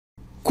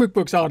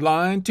QuickBooks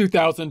Online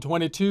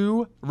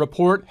 2022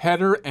 Report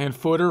Header and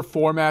Footer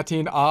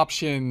Formatting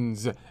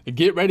Options.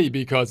 Get ready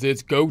because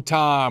it's go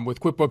time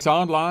with QuickBooks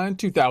Online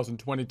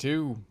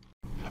 2022.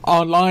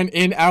 Online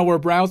in our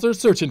browser,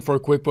 searching for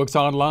QuickBooks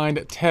Online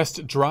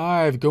Test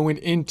Drive, going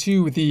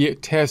into the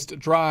Test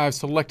Drive,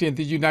 selecting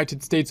the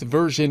United States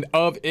version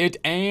of it,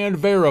 and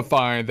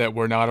verifying that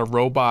we're not a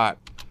robot.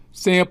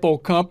 Sample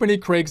company,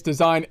 Craig's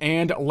Design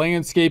and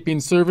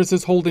Landscaping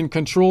Services, holding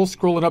control,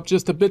 scrolling up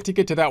just a bit to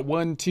get to that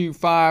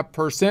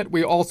 125%.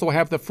 We also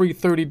have the free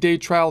 30-day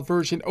trial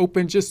version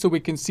open just so we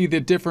can see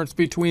the difference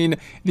between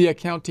the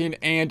accounting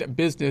and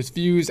business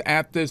views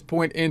at this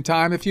point in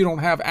time. If you don't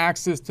have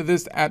access to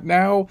this at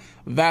now,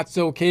 that's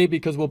okay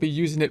because we'll be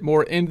using it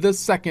more in the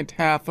second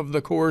half of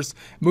the course.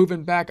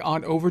 Moving back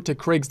on over to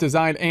Craig's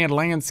Design and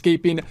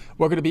Landscaping,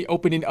 we're going to be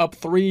opening up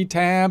 3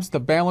 tabs: the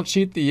balance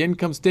sheet, the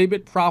income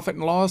statement, profit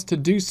and loss. To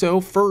do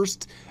so,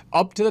 first,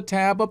 up to the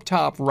tab up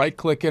top,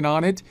 right-clicking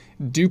on it,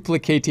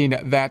 duplicating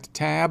that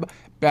tab,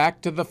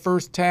 back to the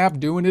first tab,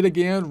 doing it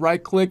again,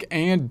 right-click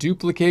and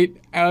duplicate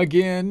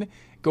again,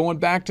 going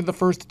back to the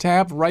first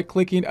tab,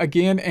 right-clicking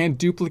again, and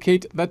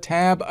duplicate the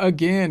tab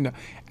again.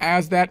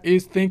 As that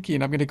is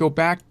thinking, I'm going to go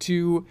back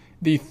to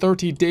the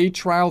 30-day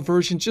trial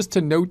version just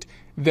to note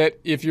that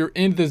if you're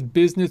in this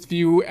business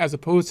view as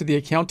opposed to the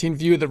accounting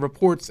view, the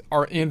reports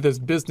are in this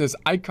business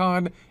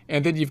icon,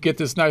 and then you get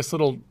this nice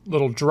little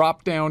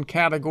drop down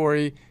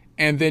category,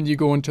 and then you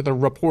go into the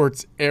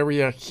reports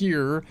area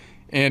here.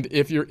 And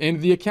if you're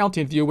in the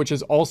accounting view, which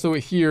is also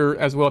here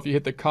as well, if you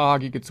hit the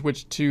cog, you could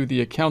switch to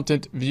the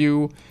accountant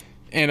view.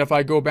 And if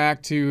I go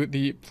back to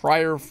the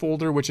prior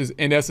folder, which is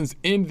in essence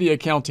in the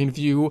accounting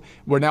view,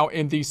 we're now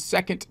in the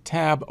second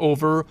tab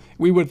over.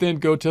 We would then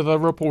go to the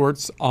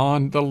reports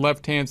on the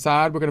left-hand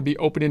side. We're going to be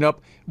opening up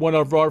one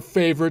of our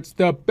favorites,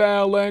 the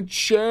balance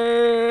sheet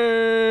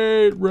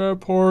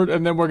report.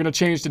 And then we're going to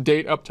change the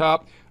date up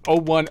top,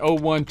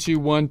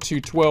 01/01/21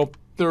 to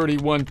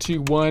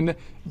 12/31/21.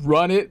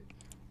 Run it.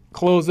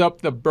 Close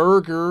up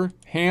the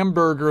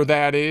hamburger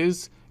that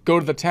is. Go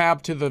to the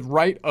tab to the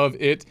right of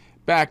it.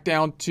 Back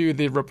down to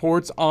the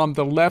reports on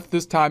the left,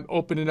 this time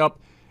opening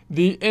up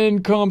the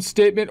income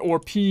statement or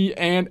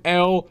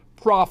P&L,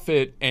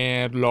 profit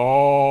and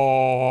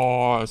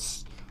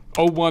loss.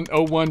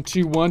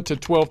 01/01/21 to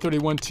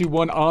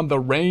 12/31/21 on the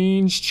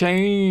range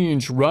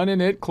change.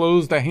 Running it,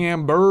 close the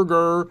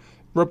hamburger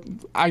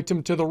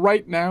item to the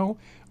right now.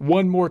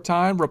 One more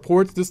time,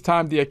 reports, this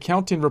time the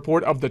accounting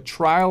report of the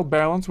trial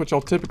balance, which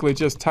I'll typically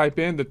just type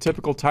in, the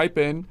typical type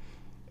in,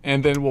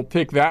 and then we'll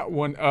pick that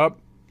one up.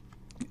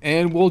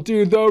 And we'll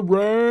do the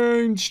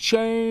range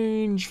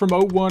change from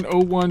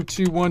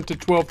 01/01/21 to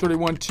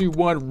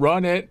 12/31/21.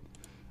 Run it.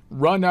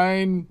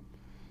 Running.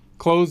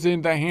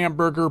 Closing the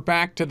hamburger,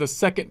 back to the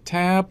second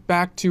tab,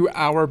 back to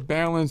our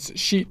balance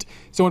sheet.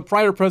 So in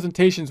prior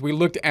presentations, we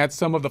looked at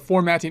some of the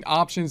formatting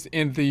options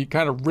in the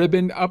kind of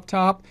ribbon up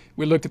top.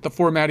 We looked at the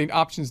formatting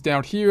options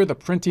down here, the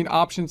printing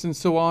options and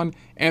so on,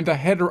 and the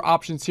header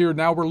options here.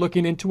 Now we're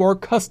looking into our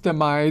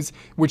customize,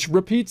 which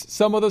repeats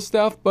some of the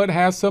stuff, but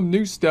has some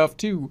new stuff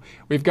too.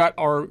 We've got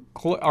our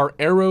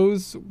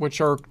arrows,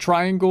 which are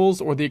triangles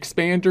or the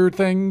expander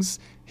things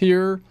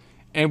here.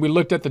 And we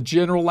looked at the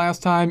general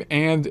last time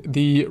and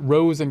the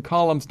rows and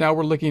columns. Now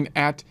we're looking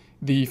at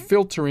the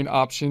filtering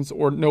options,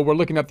 or no, we're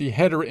looking at the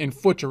header and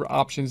footer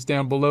options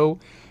down below.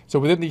 So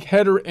within the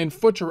header and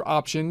footer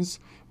options,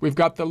 we've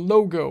got the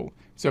logo.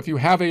 So if you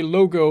have a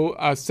logo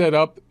set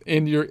up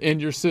in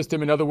your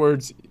system, in other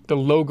words, the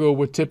logo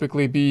would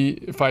typically be,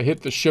 if I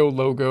hit the show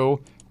logo,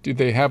 do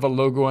they have a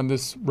logo on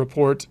this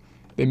report?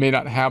 They may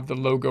not have the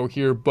logo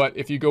here, but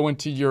if you go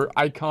into your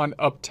icon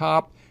up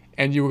top,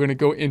 and you were going to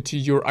go into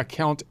your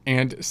account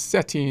and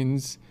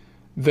settings,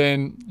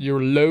 then your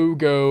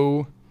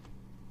logo,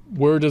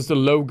 where does the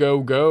logo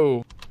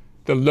go?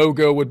 The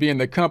logo would be in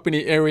the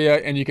company area,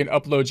 and you can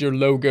upload your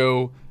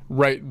logo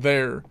right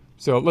there.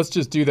 So let's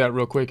just do that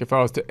real quick. If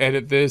I was to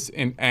edit this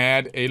and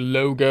add a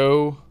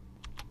logo,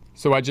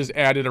 so I just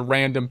added a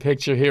random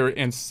picture here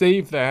and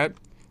save that.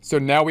 So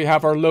now we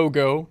have our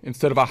logo.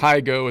 Instead of a high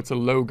go, it's a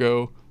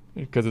logo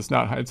because it's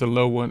not high, it's a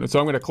low one. So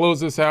I'm going to close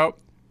this out.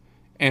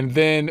 And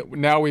then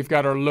now we've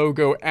got our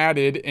logo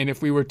added. And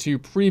if we were to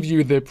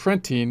preview the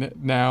printing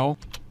now,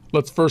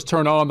 let's first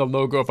turn on the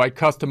logo. If I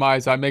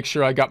customize, I make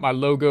sure I got my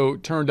logo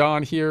turned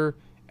on here.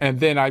 And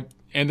then I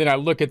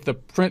look at the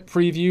print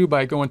preview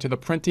by going to the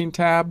printing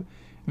tab.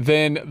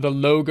 Then the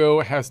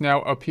logo has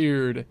now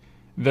appeared.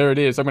 There it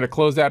is. I'm going to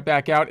close that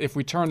back out. If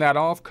we turn that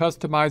off,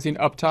 customizing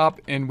up top,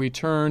 and we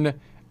turn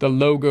the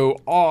logo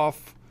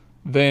off,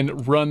 then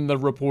run the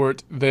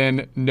report,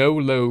 then no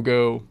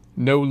logo.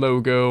 No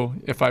logo.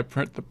 If I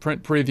print the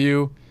print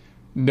preview,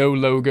 no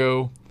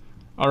logo.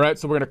 All right,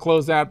 so we're going to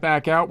close that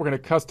back out. We're going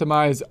to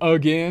customize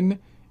again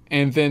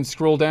and then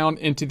scroll down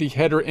into the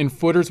header and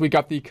footers. We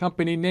got the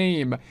company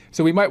name.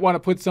 So we might want to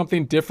put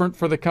something different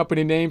for the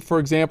company name. For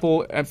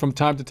example, and from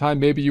time to time,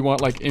 maybe you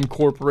want like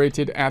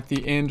incorporated at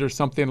the end or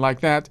something like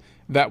that.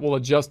 That will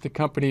adjust the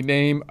company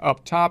name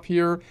up top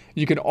here.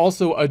 You can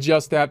also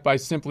adjust that by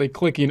simply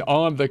clicking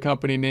on the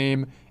company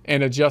name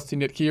and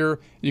adjusting it here.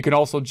 You can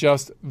also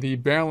adjust the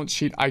balance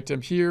sheet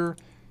item here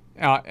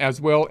as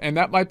well. And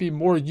that might be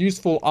more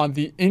useful on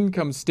the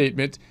income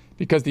statement,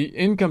 because the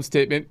income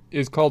statement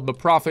is called the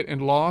profit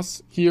and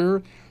loss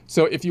here.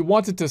 So if you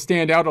wanted to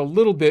stand out a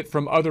little bit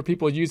from other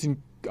people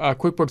using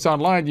QuickBooks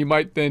Online, you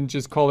might then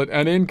just call it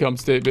an income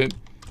statement.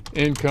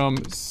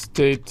 Income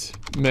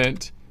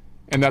statement.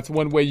 And that's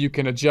one way you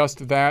can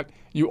adjust that.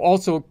 You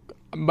also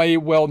may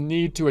well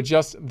need to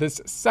adjust this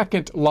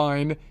second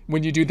line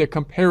when you do the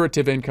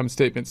comparative income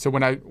statement. So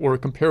or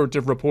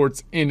comparative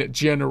reports in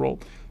general.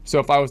 So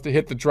if I was to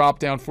hit the drop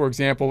down, for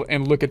example,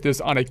 and look at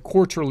this on a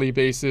quarterly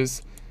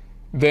basis,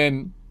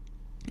 then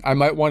I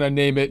might want to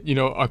name it,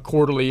 a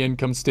quarterly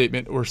income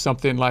statement or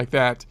something like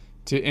that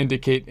to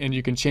indicate, and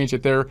you can change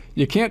it there.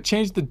 You can't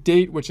change the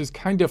date, which is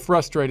kind of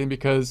frustrating,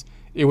 because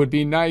it would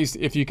be nice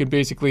if you could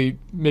basically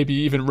maybe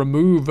even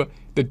remove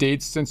the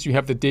dates, since you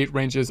have the date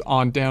ranges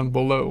on down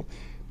below.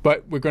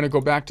 But we're going to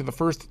go back to the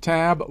first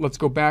tab. Let's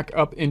go back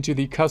up into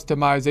the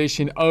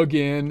customization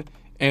again,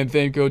 and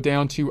then go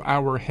down to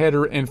our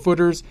header and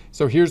footers.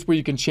 So here's where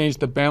you can change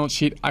the balance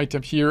sheet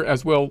item here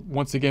as well.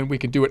 Once again, we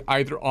can do it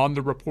either on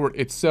the report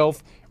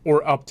itself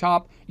or up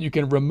top. You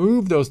can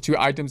remove those two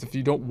items if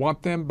you don't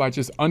want them by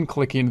just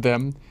unclicking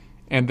them.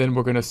 And then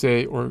we're going to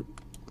say,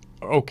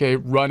 okay,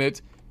 run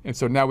it. And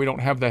so now we don't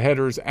have the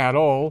headers at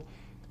all.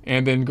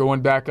 And then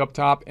going back up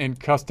top and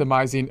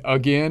customizing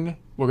again,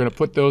 we're going to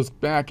put those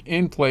back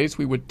in place.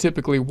 We would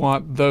typically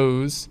want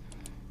those.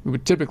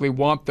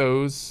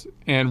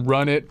 And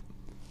run it.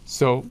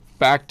 So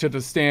back to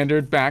the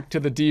standard, back to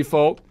the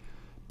default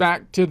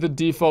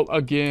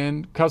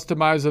again,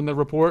 customizing the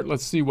report.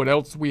 Let's see what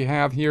else we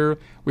have here.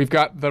 We've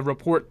got the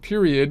report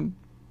period.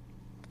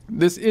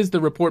 This is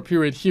the report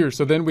period here.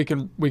 So then we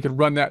can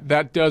run that.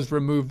 That does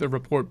remove the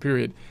report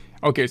period.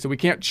 Okay, so we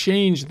can't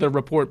change the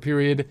report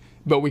period,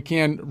 but we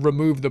can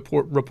remove the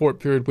report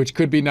period, which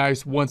could be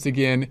nice once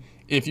again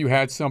if you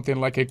had something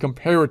like a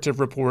comparative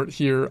report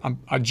here.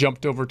 I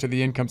jumped over to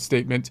the income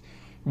statement,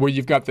 where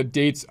you've got the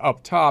dates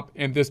up top,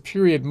 and this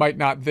period might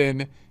not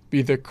then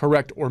be the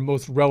correct or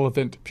most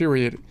relevant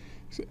period.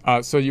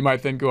 So you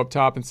might then go up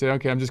top and say,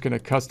 okay, I'm just going to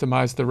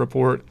customize the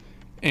report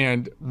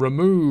and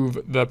remove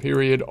the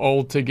period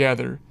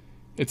altogether.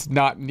 It's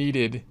not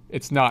needed,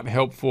 it's not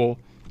helpful,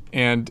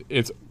 and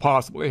it's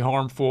possibly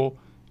harmful,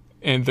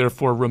 and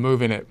therefore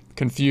removing it.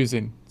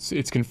 Confusing.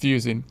 It's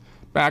confusing.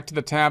 Back to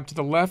the tab to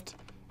the left,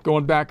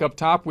 going back up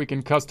top, we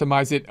can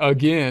customize it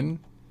again,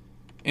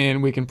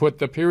 and we can put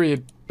the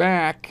period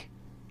back.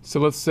 So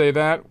let's say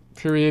that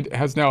period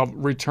has now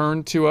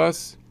returned to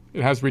us.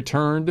 It has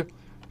returned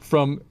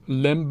from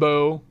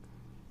limbo,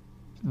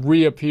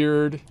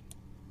 reappeared,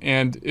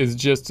 and is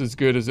just as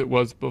good as it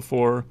was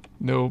before.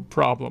 No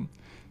problem.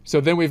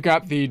 So then we've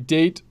got the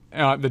date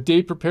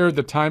prepared,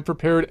 the time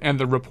prepared, and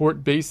the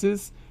report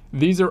basis.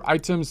 These are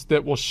items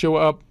that will show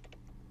up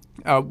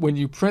when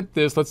you print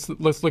this.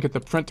 Let's look at the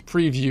print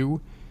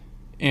preview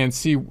and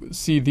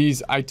see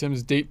these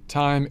items: date,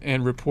 time,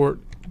 and report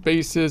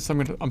basis.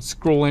 I'm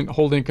scrolling,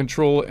 holding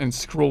control and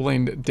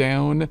scrolling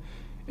down,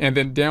 and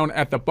then down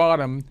at the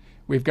bottom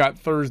we've got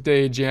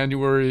Thursday,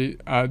 January,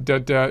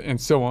 and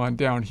so on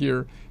down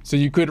here. So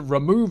you could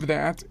remove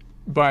that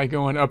by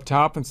going up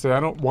top and say, I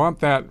don't want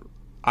that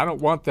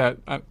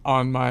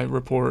on my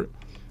report.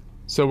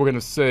 So we're going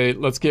to say,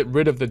 let's get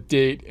rid of the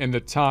date and the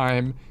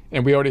time,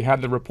 and we already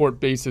had the report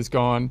basis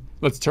gone.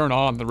 Let's turn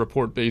on the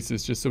report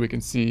basis just so we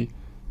can see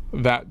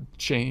that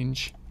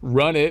change.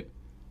 Run it,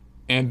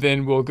 and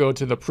then we'll go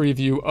to the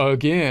preview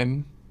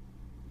again,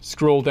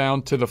 scroll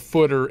down to the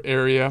footer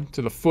area,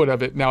 to the foot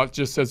of it. Now it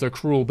just says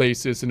accrual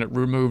basis, and it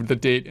removed the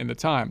date and the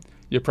time.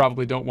 You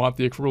probably don't want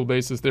the accrual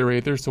basis there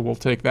either, so we'll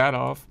take that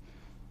off.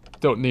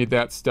 Don't need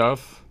that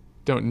stuff.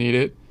 Don't need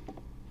it.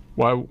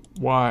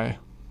 Why?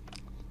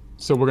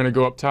 So we're going to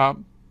go up top,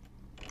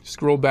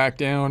 scroll back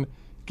down,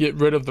 get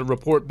rid of the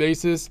report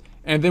basis,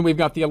 and then we've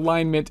got the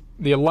alignment.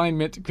 The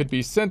alignment could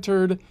be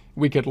centered.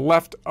 We could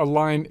left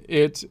align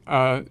it.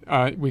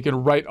 We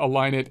can right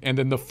align it, and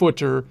then the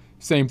footer,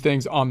 same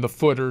things on the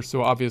footer.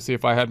 So obviously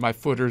if I had my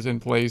footers in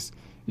place,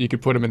 you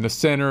could put them in the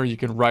center. You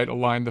can right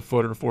align the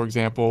footer, for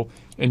example,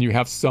 and you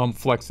have some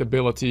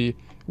flexibility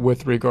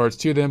with regards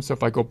to them. So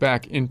if I go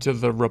back into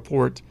the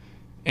report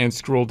and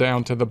scroll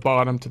down to the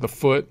bottom, to the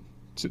foot,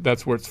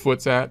 that's where its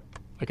foot's at,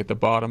 like at the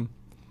bottom,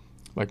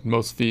 like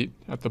most feet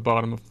at the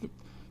bottom of the,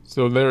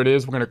 so there it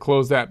is. We're going to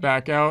close that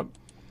back out.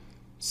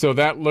 So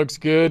that looks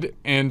good.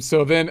 And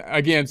so then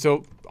again,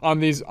 so on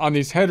these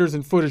headers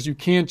and footers, you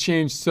can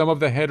change some of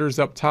the headers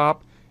up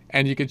top,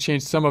 and you can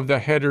change some of the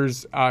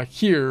headers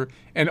here.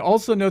 And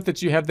also note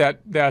that you have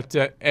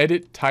that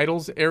edit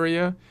titles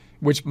area,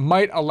 which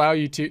might allow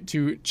you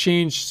to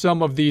change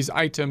some of these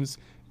items.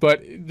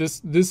 But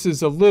this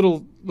is a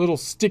little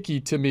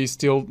sticky to me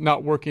still,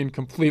 not working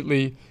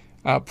completely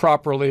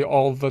properly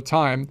all the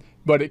time.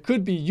 But it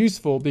could be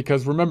useful,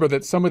 because remember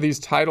that some of these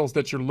titles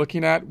that you're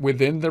looking at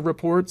within the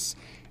reports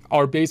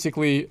are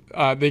basically,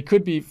 they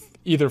could be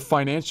either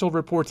financial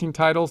reporting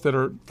titles that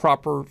are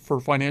proper for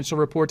financial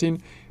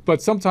reporting,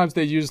 but sometimes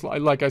they use,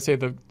 like I say,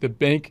 the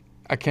bank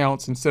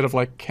accounts instead of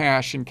like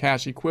cash and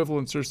cash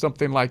equivalents or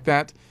something like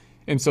that.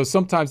 And so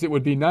sometimes it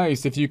would be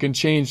nice if you can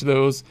change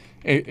those,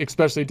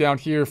 especially down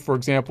here, for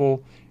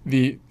example,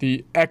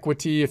 the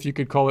equity, if you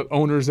could call it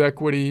owner's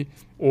equity,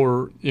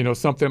 or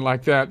something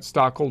like that,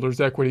 stockholders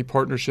equity,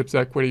 partnerships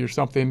equity, or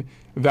something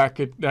that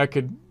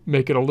could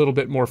make it a little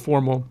bit more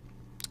formal.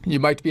 You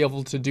might be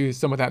able to do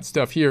some of that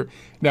stuff here.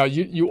 Now,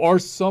 you are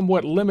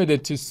somewhat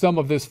limited to some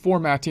of this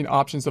formatting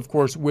options, of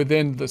course,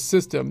 within the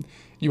system.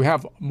 You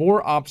have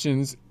more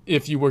options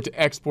if you were to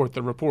export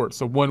the report.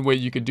 So one way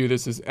you could do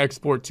this is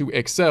export to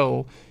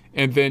Excel,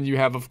 and then you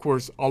have, of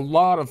course, a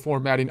lot of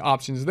formatting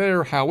options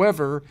there.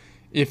 However,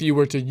 if you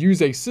were to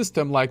use a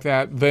system like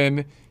that,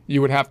 then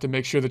you would have to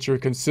make sure that you're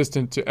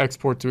consistent to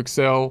export to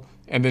Excel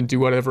and then do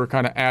whatever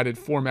kind of added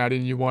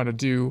formatting you want to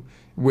do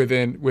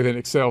within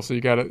Excel. So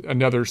you got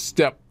another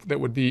step that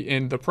would be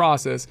in the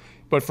process.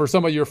 But for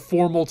some of your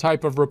formal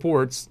type of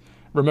reports,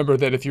 remember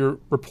that if you're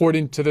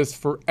reporting to this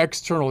for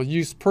external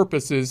use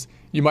purposes,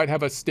 you might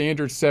have a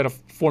standard set of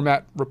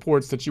format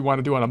reports that you want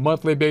to do on a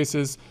monthly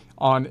basis,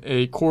 on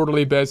a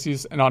quarterly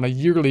basis, and on a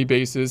yearly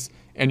basis,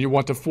 and you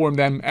want to form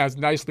them as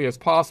nicely as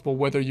possible,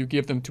 whether you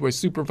give them to a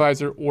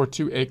supervisor or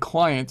to a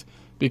client,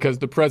 because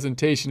the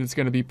presentation is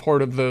going to be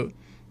part of the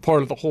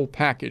whole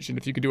package. And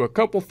if you could do a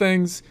couple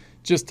things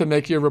just to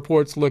make your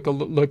reports look a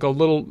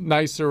little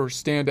nicer or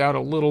stand out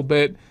a little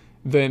bit,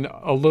 then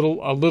a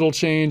little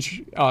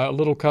change, a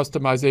little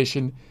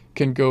customization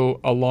can go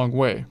a long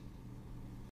way.